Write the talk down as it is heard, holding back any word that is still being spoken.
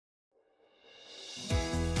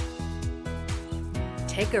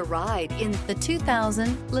Take a ride in the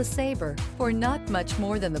 2000 LeSabre. For not much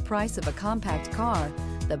more than the price of a compact car,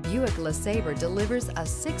 the Buick LeSabre delivers a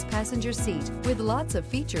 6-passenger seat with lots of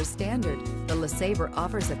features standard. The LeSabre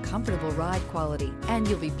offers a comfortable ride quality, and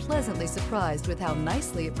you'll be pleasantly surprised with how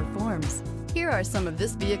nicely it performs. Here are some of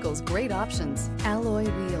this vehicle's great options: alloy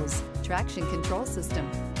wheels, traction control system,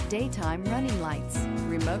 daytime running lights,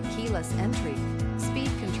 remote keyless entry,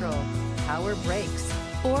 speed control, power brakes,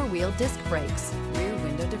 4-wheel disc brakes, rear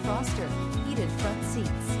window defroster, heated front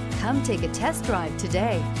seats. Come take a test drive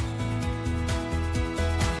today.